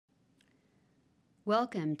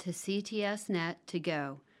Welcome to CTSNet to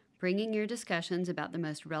Go, bringing your discussions about the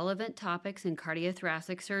most relevant topics in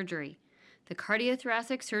cardiothoracic surgery. The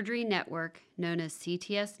Cardiothoracic Surgery Network, known as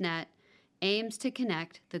CTSNet, aims to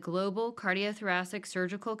connect the global cardiothoracic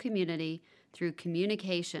surgical community through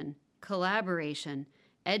communication, collaboration,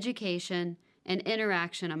 education, and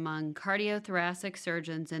interaction among cardiothoracic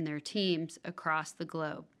surgeons and their teams across the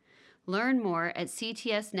globe. Learn more at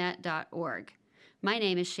ctsnet.org. My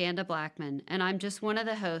name is Shanda Blackman, and I'm just one of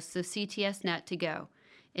the hosts of CTSNet to Go.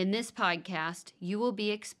 In this podcast, you will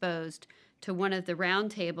be exposed to one of the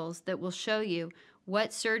roundtables that will show you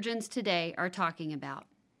what surgeons today are talking about.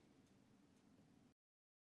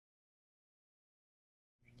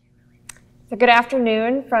 So good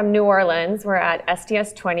afternoon from New Orleans. We're at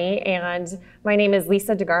STS 20, and my name is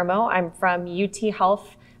Lisa DeGarmo. I'm from UT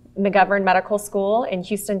Health McGovern Medical School in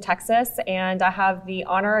Houston, Texas, and I have the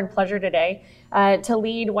honor and pleasure today to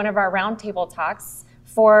lead one of our roundtable talks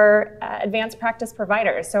for advanced practice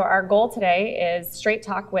providers. So our goal today is straight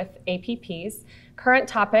talk with APPs, current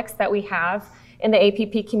topics that we have in the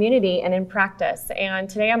APP community and in practice. And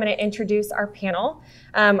today I'm going to introduce our panel.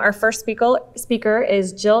 Our first speaker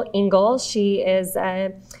is Jill Engel. She is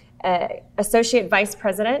Associate Vice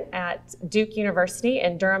President at Duke University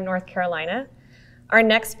in Durham, North Carolina. Our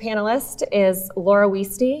next panelist is Laura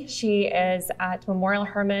Wieste. She is at Memorial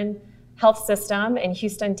Hermann Health System in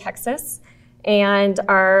Houston, Texas. And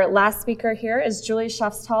our last speaker here is Julie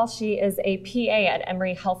Schafsthal. She is a PA at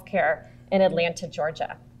Emory Healthcare in Atlanta,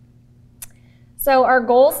 Georgia. So our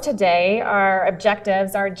goals today, our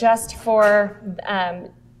objectives are just for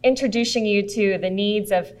introducing you to the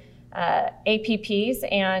needs of APPs.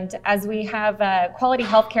 And as we have quality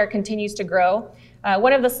healthcare continues to grow,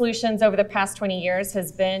 one of the solutions over the past 20 years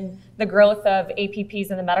has been the growth of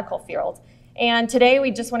APPs in the medical field. And today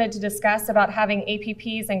we just wanted to discuss about having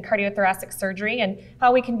APPs in cardiothoracic surgery and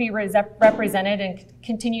how we can be represented and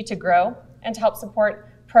continue to grow and to help support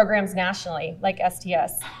programs nationally like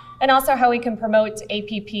STS. And also how we can promote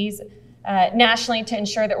APPs nationally to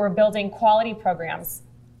ensure that we're building quality programs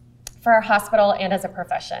for our hospital and as a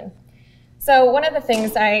profession. So one of the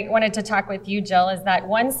things I wanted to talk with you, Jill, is that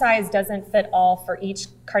one size doesn't fit all for each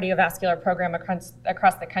cardiovascular program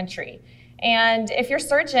across the country. And if your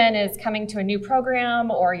surgeon is coming to a new program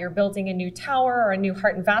or you're building a new tower or a new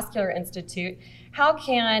heart and vascular institute, how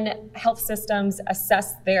can health systems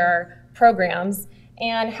assess their programs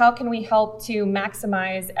and how can we help to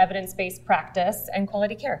maximize evidence-based practice and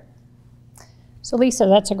quality care? So Lisa,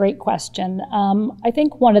 that's a great question. I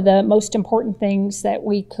think one of the most important things that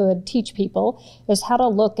we could teach people is how to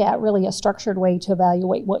look at really a structured way to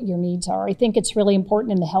evaluate what your needs are. I think it's really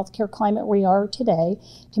important in the healthcare climate we are today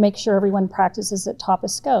to make sure everyone practices at top of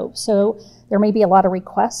scope. So there may be a lot of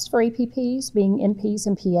requests for APPs, being NPs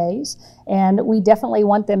and PAs, and we definitely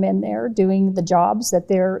want them in there doing the jobs that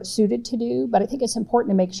they're suited to do, but I think it's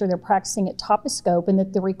important to make sure they're practicing at top of scope and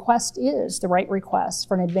that the request is the right request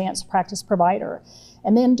for an advanced practice provider.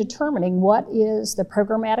 And then determining what is the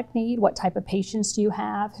programmatic need, what type of patients do you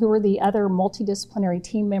have, who are the other multidisciplinary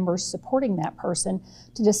team members supporting that person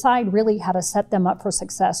to decide really how to set them up for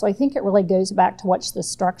success. So I think it really goes back to what's the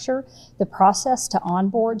structure, the process to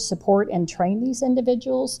onboard, support, and train these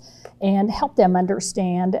individuals and help them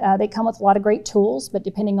understand. They come with a lot of great tools, but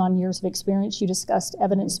depending on years of experience, you discussed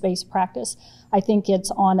evidence-based practice. I think it's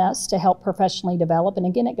on us to help professionally develop. And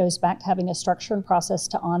again, it goes back to having a structure and process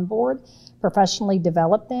to onboard, professionally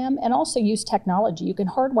develop them, and also use technology. You can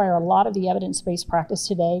hardwire a lot of the evidence-based practice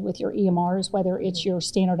today with your EMRs, whether it's your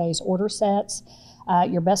standardized order sets,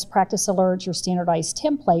 your best practice alerts, your standardized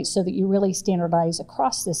templates, so that you really standardize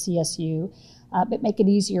across the CSU, but make it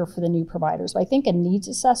easier for the new providers. But I think a needs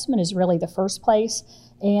assessment is really the first place.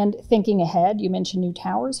 And thinking ahead, you mentioned new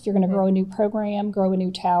towers. If you're going to grow a new program, grow a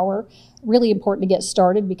new tower, really important to get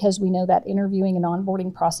started because we know that interviewing and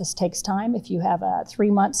onboarding process takes time. If you have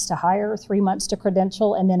 3 months to hire, 3 months to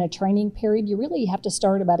credential, and then a training period, you really have to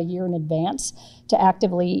start about a year in advance to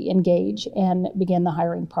actively engage and begin the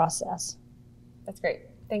hiring process. That's great.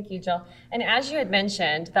 Thank you, Jill. And as you had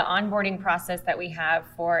mentioned, the onboarding process that we have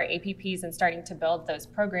for APPs and starting to build those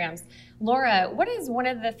programs, Laura, what is one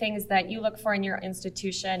of the things that you look for in your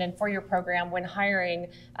institution and for your program when hiring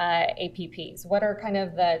APPs? What are kind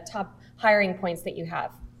of the top hiring points that you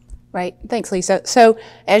have? Right. Thanks, Lisa. So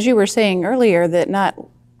as you were saying earlier, that not,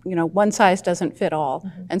 one size doesn't fit all.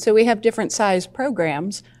 Mm-hmm. And so we have different size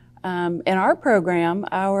programs. In our program,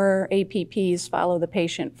 our APPs follow the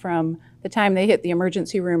patient from the time they hit the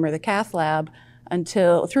emergency room or the cath lab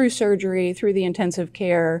until through surgery, through the intensive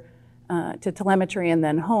care, to telemetry and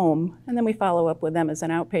then home. And then we follow up with them as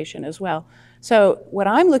an outpatient as well. So what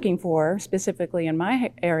I'm looking for specifically in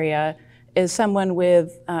my area is someone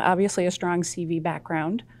with obviously a strong CV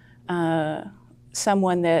background,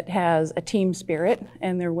 someone that has a team spirit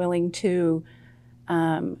and they're willing to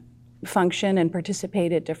function and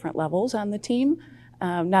participate at different levels on the team.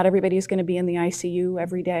 Not everybody's going to be in the ICU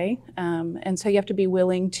every day, and so you have to be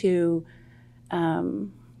willing to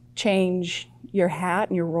change your hat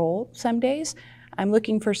and your role some days. I'm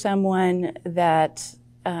looking for someone that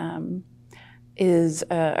is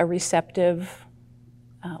a receptive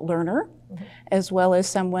learner, as well as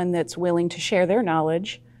someone that's willing to share their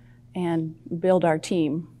knowledge and build our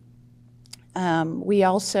team. We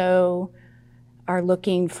also are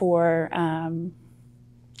looking for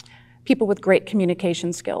people with great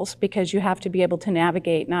communication skills, because you have to be able to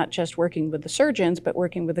navigate not just working with the surgeons, but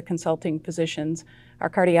working with the consulting physicians, our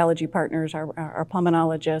cardiology partners, our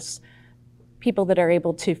pulmonologists, people that are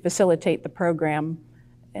able to facilitate the program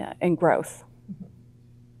and growth.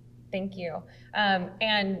 Thank you.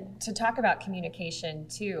 And to talk about communication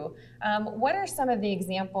too, what are some of the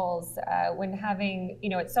examples when having,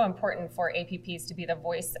 it's so important for APPs to be the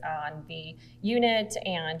voice on the unit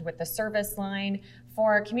and with the service line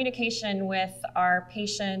for communication with our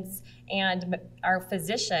patients and our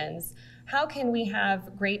physicians. How can we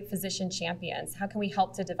have great physician champions? How can we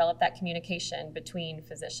help to develop that communication between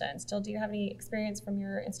physicians? Jill, do you have any experience from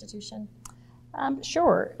your institution?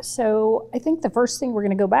 Sure. So I think the first thing we're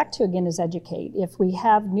going to go back to again is educate. If we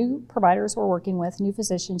have new providers we're working with, new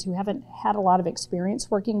physicians who haven't had a lot of experience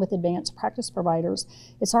working with advanced practice providers,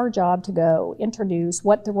 it's our job to go introduce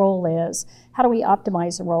what the role is, how do we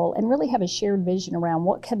optimize the role, and really have a shared vision around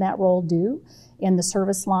what can that role do in the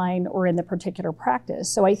service line or in the particular practice.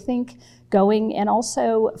 So I think going and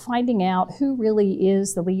also finding out who really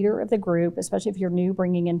is the leader of the group, especially if you're new,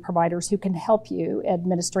 bringing in providers who can help you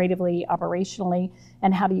administratively, operationally,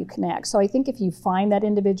 and how do you connect. So I think if you find that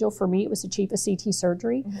individual, for me it was the chief of CT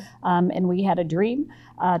surgery, and we had a dream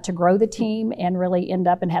to grow the team and really end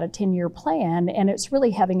up and had a 10-year plan, and it's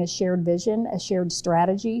really having a shared vision, a shared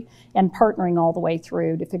strategy, and partnering all the way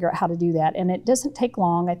through to figure out how to do that. And it doesn't take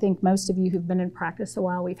long. I think most of you who've been in practice a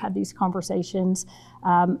while, we've had these conversations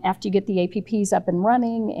after you get the APPs up and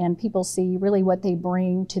running and people see really what they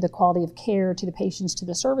bring to the quality of care, to the patients, to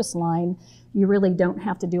the service line. You really don't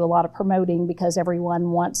have to do a lot of promoting because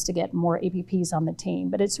everyone wants to get more APPs on the team.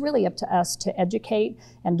 But it's really up to us to educate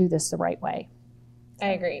and do this the right way.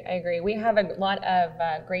 I agree. We have a lot of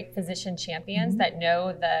great physician champions that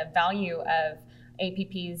know the value of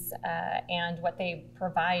APPs and what they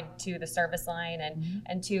provide to the service line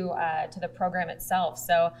and to the program itself.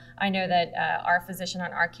 So I know that our physician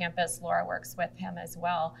on our campus, Laura, works with him as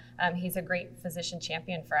well. He's a great physician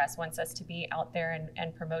champion for us, wants us to be out there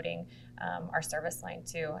and promoting our service line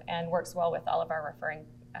too, and works well with all of our referring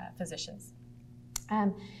physicians.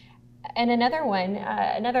 And another one,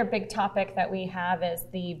 another big topic that we have is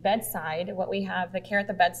the bedside. What we have, the care at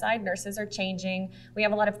the bedside, nurses are changing. We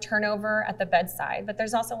have a lot of turnover at the bedside, but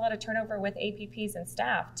there's also a lot of turnover with APPs and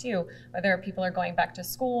staff too, whether people are going back to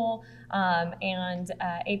school and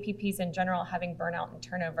APPs in general having burnout and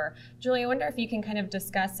turnover. Julie, I wonder if you can kind of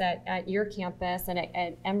discuss at your campus and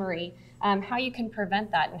at Emory how you can prevent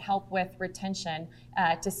that and help with retention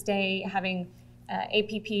to stay having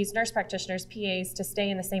APPs, nurse practitioners, PAs to stay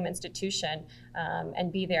in the same institution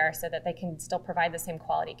and be there so that they can still provide the same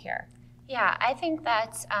quality care. Yeah, I think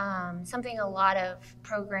that's something a lot of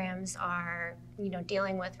programs are,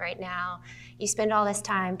 dealing with right now. You spend all this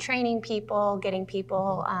time training people, getting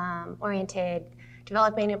people oriented,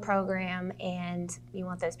 developing a program, and you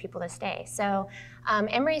want those people to stay. So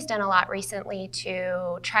Emory's done a lot recently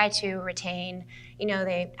to try to retain.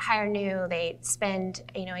 They hire new, they spend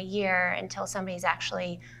a year until somebody's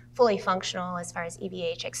actually fully functional as far as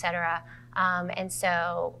EVH, et cetera. And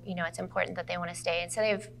so it's important that they want to stay. And so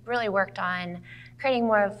they've really worked on creating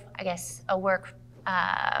more of, I guess, a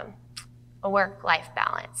work-life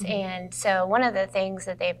balance. And so one of the things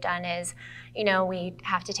that they've done is, we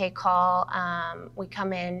have to take call. We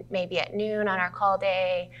come in maybe at noon on our call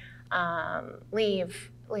day,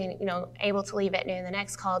 leave, able to leave at noon the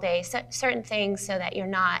next call day, certain things so that you're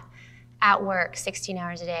not at work 16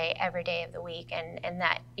 hours a day, every day of the week, and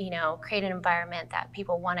that, create an environment that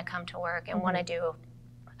people want to come to work and want to do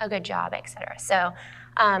a good job, et cetera. So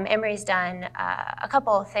Emory's done a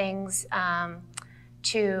couple of things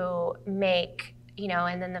to make,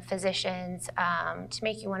 and then the physicians to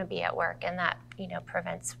make you want to be at work, and that,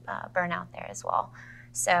 prevents burnout there as well.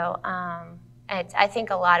 So I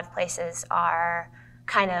think a lot of places are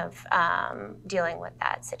kind of dealing with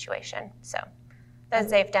that situation. So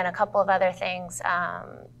they've done a couple of other things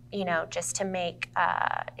just to make,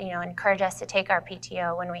 encourage us to take our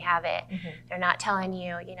PTO when we have it. They're not telling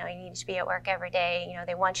you, you need to be at work every day.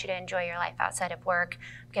 They want you to enjoy your life outside of work,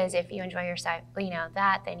 because if you enjoy your side,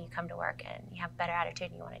 that, then you come to work and you have a better attitude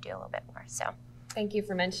and you want to do a little bit more. So. Thank you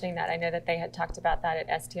for mentioning that. I know that they had talked about that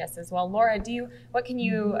at STS as well. Laura, what can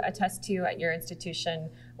you attest to at your institution,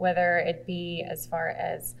 whether it be as far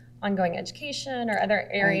as ongoing education or other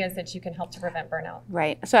areas that you can help to prevent burnout?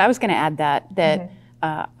 Right. So I was going to add that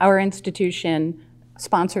our institution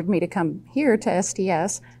sponsored me to come here to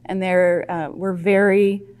STS, and we're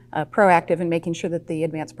very proactive in making sure that the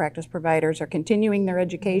advanced practice providers are continuing their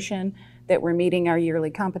education, that we're meeting our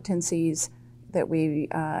yearly competencies, that we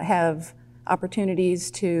have opportunities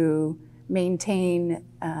to maintain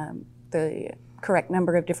the correct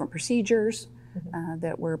number of different procedures,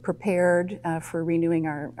 that we're prepared for renewing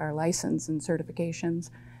our license and certifications.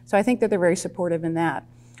 So I think that they're very supportive in that.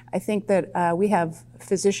 I think that we have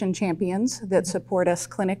physician champions that support us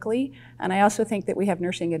clinically, and I also think that we have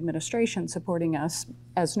nursing administration supporting us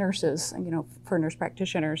as nurses, for nurse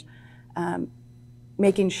practitioners,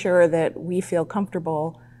 making sure that we feel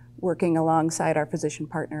comfortable working alongside our physician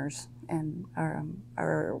partners and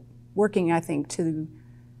are working, I think, to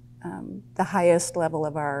the highest level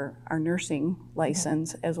of our nursing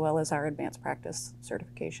license as well as our advanced practice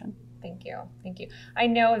certification. Thank you. Thank you. I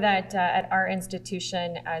know that at our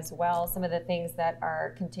institution as well, some of the things that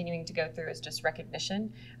are continuing to go through is just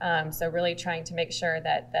recognition. So really trying to make sure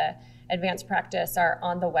that the advanced practice are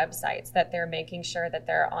on the websites, that they're making sure that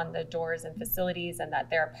they're on the doors and facilities and that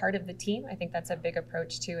they're a part of the team. I think that's a big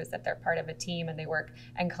approach too, is that they're part of a team and they work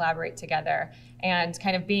and collaborate together. And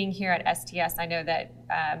kind of being here at STS, I know that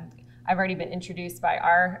I've already been introduced by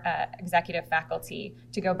our executive faculty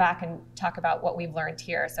to go back and talk about what we've learned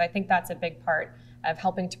here. So I think that's a big part of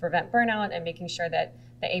helping to prevent burnout and making sure that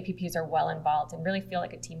the APPs are well involved and really feel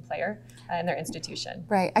like a team player in their institution.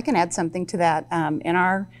 Right, I can add something to that.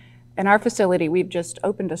 In our facility, we've just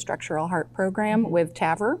opened a structural heart program with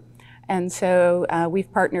TAVR. And so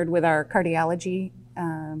we've partnered with our cardiology,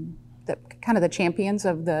 kind of the champions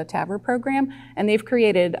of the TAVR program, and they've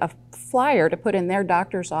created a flyer to put in their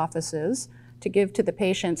doctor's offices to give to the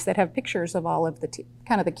patients that have pictures of all of the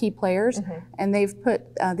kind of the key players, and they've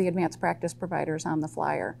put the advanced practice providers on the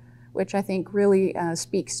flyer, which I think really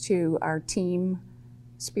speaks to our team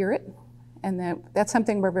spirit, and that's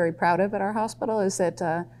something we're very proud of at our hospital, is that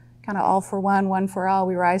kind of all for one for all,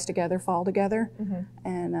 we rise together, fall together,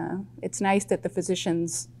 and it's nice that the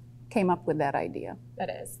physicians came up with that idea. That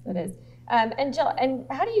is. And Jill, and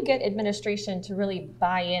how do you get administration to really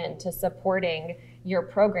buy in to supporting your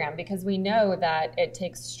program? Because we know that it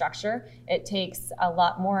takes structure. It takes a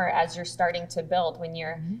lot more as you're starting to build. When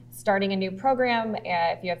you're starting a new program,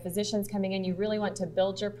 if you have physicians coming in, you really want to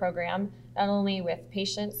build your program, not only with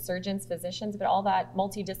patients, surgeons, physicians, but all that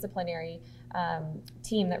multidisciplinary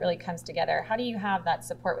team that really comes together. How do you have that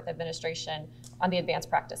support with administration on the advanced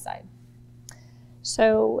practice side?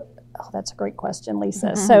 So, that's a great question,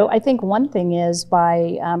 Lisa. So I think one thing is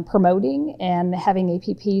by promoting and having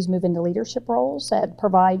APPs move into leadership roles, that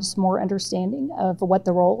provides more understanding of what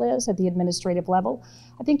the role is at the administrative level.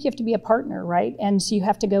 I think you have to be a partner, right? And so you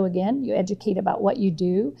have to go again, you educate about what you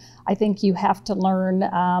do. I think you have to learn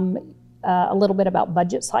a little bit about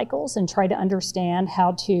budget cycles and try to understand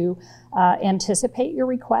how to anticipate your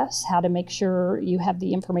requests, how to make sure you have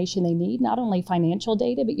the information they need, not only financial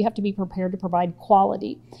data, but you have to be prepared to provide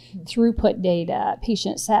quality, throughput data,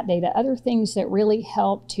 patient sat data, other things that really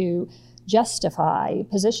help to justify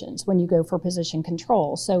positions when you go for position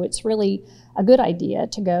control. So it's really a good idea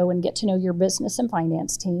to go and get to know your business and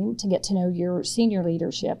finance team, to get to know your senior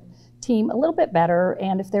leadership team a little bit better,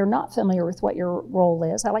 and if they're not familiar with what your role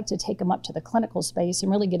is, I like to take them up to the clinical space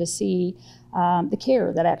and really get to see the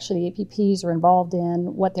care that actually APPs are involved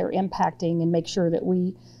in, what they're impacting, and make sure that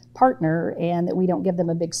we partner and that we don't give them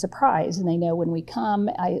a big surprise. And they know when we come,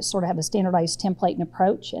 I sort of have a standardized template and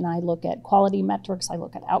approach, and I look at quality metrics, I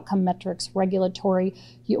look at outcome metrics, regulatory.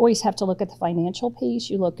 You always have to look at the financial piece,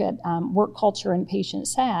 you look at work culture and patient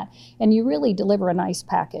sat, and you really deliver a nice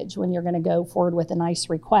package when you're going to go forward with a nice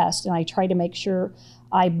request. And I try to make sure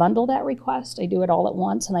I bundle that request, I do it all at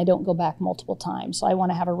once, and I don't go back multiple times. So I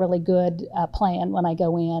want to have a really good plan when I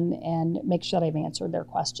go in and make sure that I've answered their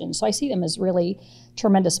questions. So I see them as really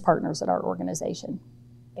tremendous partners at our organization.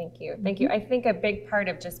 Thank you. Thank you. I think a big part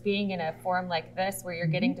of just being in a forum like this, where you're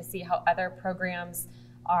getting to see how other programs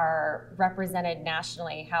are represented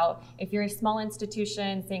nationally, how if you're a small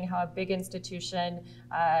institution, seeing how a big institution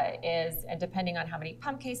is, and depending on how many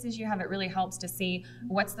pump cases you have, it really helps to see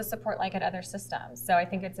what's the support like at other systems. So I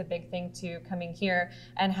think it's a big thing to coming here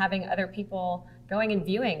and having other people going and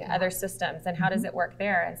viewing other systems and how does it work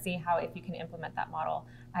there, and see how if you can implement that model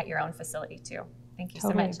at your own facility too. Thank you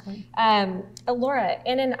so much. Laura,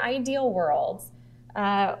 in an ideal world,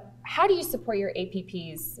 how do you support your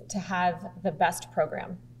APPs to have the best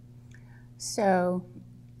program? So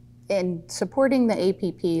in supporting the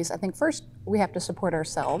APPs, I think first we have to support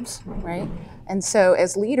ourselves, right? And so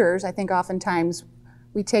as leaders, I think oftentimes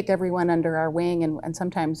we take everyone under our wing, and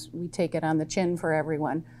sometimes we take it on the chin for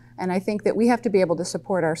everyone. And I think that we have to be able to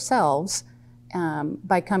support ourselves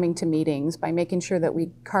by coming to meetings, by making sure that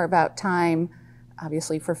we carve out time,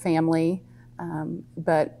 obviously for family,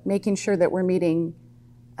 but making sure that we're meeting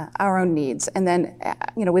our own needs. And then,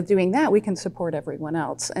 with doing that, we can support everyone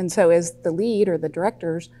else. And so as the lead or the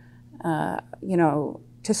directors,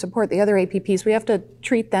 to support the other APPs, we have to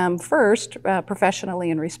treat them first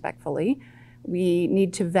professionally and respectfully. We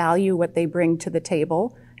need to value what they bring to the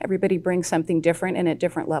table. Everybody brings something different and at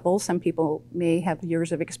different levels. Some people may have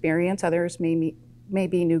years of experience, others may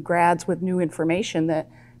be new grads with new information that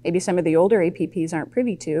maybe some of the older APPs aren't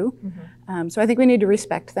privy to. Mm-hmm. So I think we need to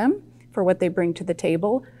respect them for what they bring to the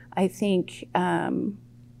table. I think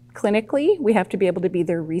clinically, we have to be able to be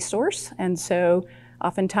their resource. And so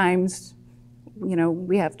oftentimes,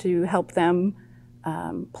 we have to help them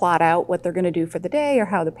plot out what they're going to do for the day or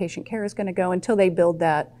how the patient care is going to go until they build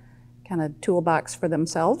that kind of toolbox for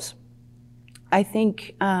themselves. I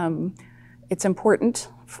think it's important.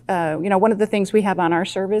 One of the things we have on our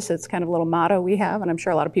service, it's kind of a little motto we have, and I'm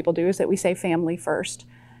sure a lot of people do, is that we say family first.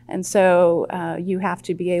 And so you have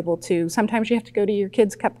to be able to, sometimes you have to go to your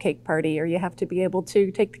kid's cupcake party, or you have to be able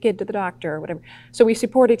to take the kid to the doctor or whatever. So we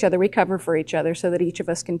support each other, we cover for each other so that each of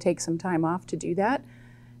us can take some time off to do that.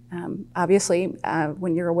 Obviously,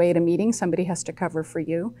 when you're away at a meeting, somebody has to cover for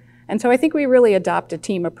you. And so I think we really adopt a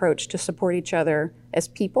team approach to support each other as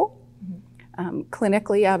people. Mm-hmm.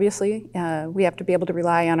 Clinically, obviously, we have to be able to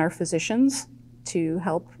rely on our physicians to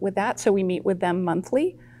help with that. So we meet with them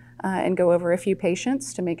monthly and go over a few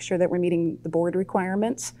patients to make sure that we're meeting the board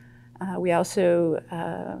requirements. We also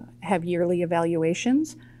have yearly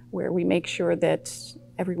evaluations where we make sure that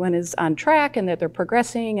everyone is on track and that they're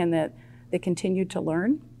progressing and that they continue to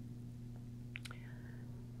learn.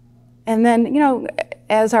 And then,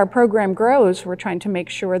 as our program grows, we're trying to make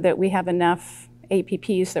sure that we have enough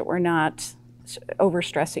APPs that we're not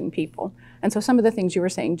overstressing people. And so some of the things you were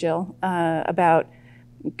saying, Jill, about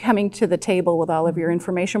coming to the table with all of your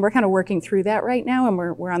information, we're kind of working through that right now, and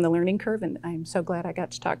we're on the learning curve, and I'm so glad I got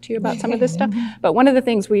to talk to you about some of this stuff. But one of the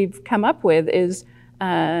things we've come up with is,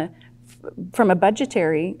 from a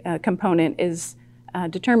budgetary component, is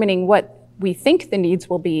determining what we think the needs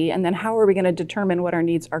will be, and then how are we going to determine what our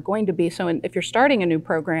needs are going to be. So if you're starting a new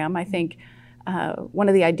program, I think one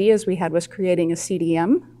of the ideas we had was creating a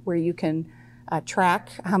CDM where you can track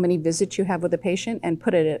how many visits you have with a patient and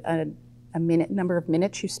put it at a number of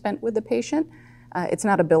minutes you spent with the patient. It's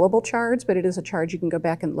not a billable charge, but it is a charge you can go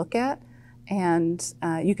back and look at. And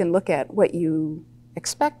you can look at what you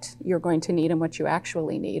expect you're going to need and what you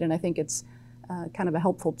actually need. And I think it's kind of a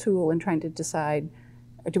helpful tool in trying to decide,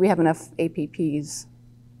 do we have enough APPs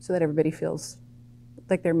so that everybody feels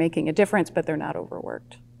like they're making a difference, but they're not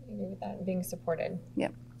overworked. I agree with that, being supported.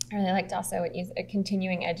 Yep. I really liked also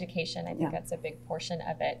continuing education. I think that's a big portion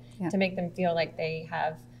of it, to make them feel like they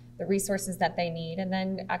have the resources that they need, and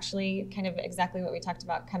then actually kind of exactly what we talked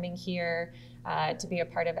about, coming here to be a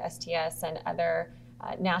part of STS and other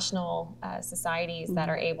national societies that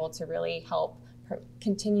are able to really help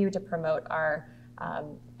continue to promote our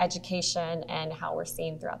education and how we're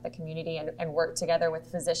seen throughout the community, and work together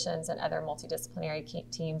with physicians and other multidisciplinary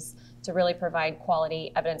teams to really provide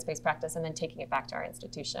quality evidence-based practice and then taking it back to our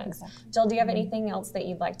institutions. Exactly. Jill, do you have anything else that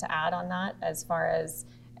you'd like to add on that as far as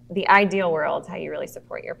the ideal world, how you really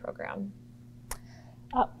support your program?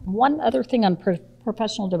 One other thing on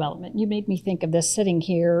professional development. You made me think of this sitting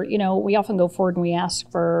here. We often go forward and we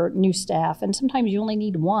ask for new staff, and sometimes you only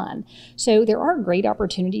need one. So there are great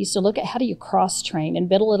opportunities to look at how do you cross-train and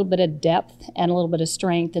build a little bit of depth and a little bit of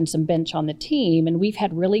strength and some bench on the team. And we've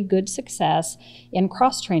had really good success in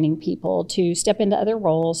cross-training people to step into other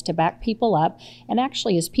roles, to back people up. And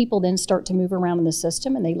actually, as people then start to move around in the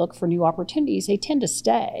system and they look for new opportunities, they tend to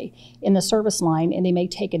stay in the service line and they may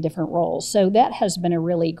take a different role. So that has been a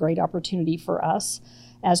really great opportunity for us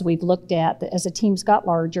as we've looked at, as the teams got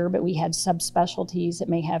larger, but we had subspecialties that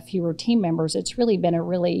may have fewer team members. It's really been a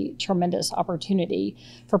really tremendous opportunity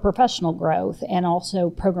for professional growth and also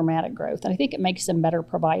programmatic growth. And I think it makes them better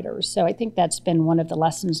providers. So I think that's been one of the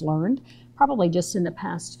lessons learned, probably just in the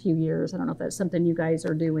past few years. I don't know if that's something you guys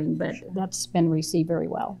are doing, but that's been received very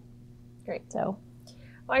well. Great. So.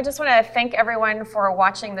 Well, I just want to thank everyone for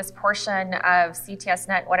watching this portion of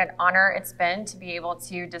CTSNet. What an honor it's been to be able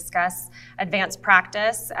to discuss advanced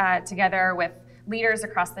practice together with leaders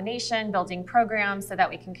across the nation, building programs so that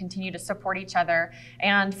we can continue to support each other.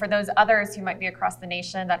 And for those others who might be across the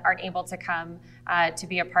nation that aren't able to come to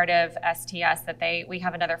be a part of STS, that we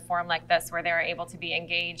have another forum like this where they're able to be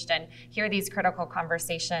engaged and hear these critical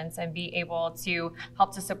conversations and be able to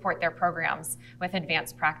help to support their programs with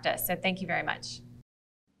advanced practice. So thank you very much.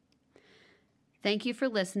 Thank you for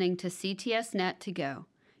listening to CTSNet to Go,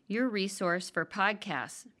 your resource for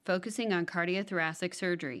podcasts focusing on cardiothoracic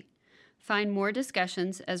surgery. Find more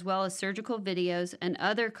discussions as well as surgical videos and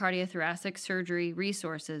other cardiothoracic surgery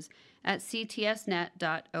resources at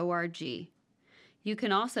ctsnet.org. You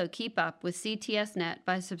can also keep up with CTSNet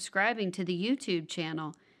by subscribing to the YouTube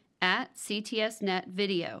channel at CTSNet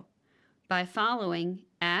Video, by following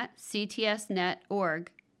at CTSNet.org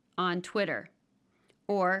on Twitter,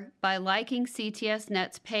 or by liking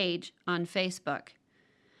CTSNet's page on Facebook.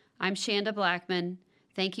 I'm Shanda Blackman.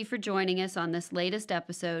 Thank you for joining us on this latest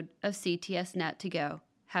episode of CTSNet to Go.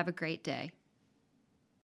 Have a great day.